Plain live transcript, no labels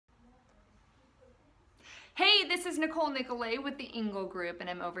this is Nicole Nicolay with the Engel Group, and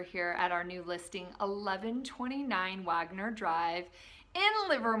I'm over here at our new listing, 1129 Wagoner Drive in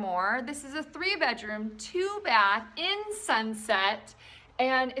Livermore. This is a 3-bedroom, 2-bath in Sunset,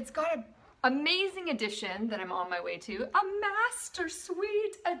 and it's got an amazing addition that I'm on my way to, a master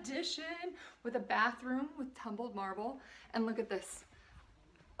suite addition with a bathroom with tumbled marble. And look at this.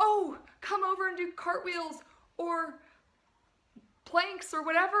 Oh, come over and do cartwheels or planks or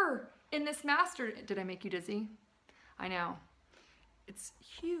whatever in this master. Did I make you dizzy? I know. It's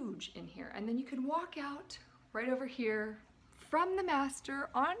huge in here. And then you can walk out right over here from the master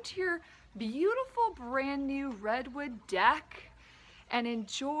onto your beautiful brand new redwood deck and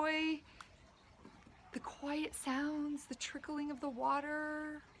enjoy the quiet sounds, the trickling of the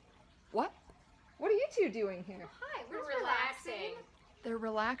water. What? What are you two doing here? Hi, we're relaxing. They're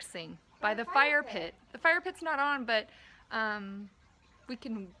relaxing by the fire pit. The fire pit's not on, but we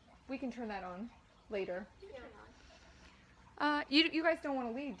can turn that on later. You guys don't want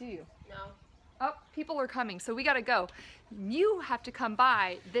to leave, do you? No. Oh, people are coming, so we gotta go. You have to come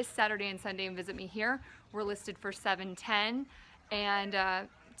by this Saturday and Sunday and visit me here. We're listed for $710, and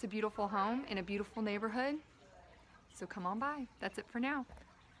it's a beautiful home in a beautiful neighborhood. So come on by. That's it for now.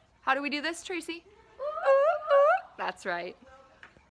 How do we do this, Tracy? Ooh, ooh. That's right.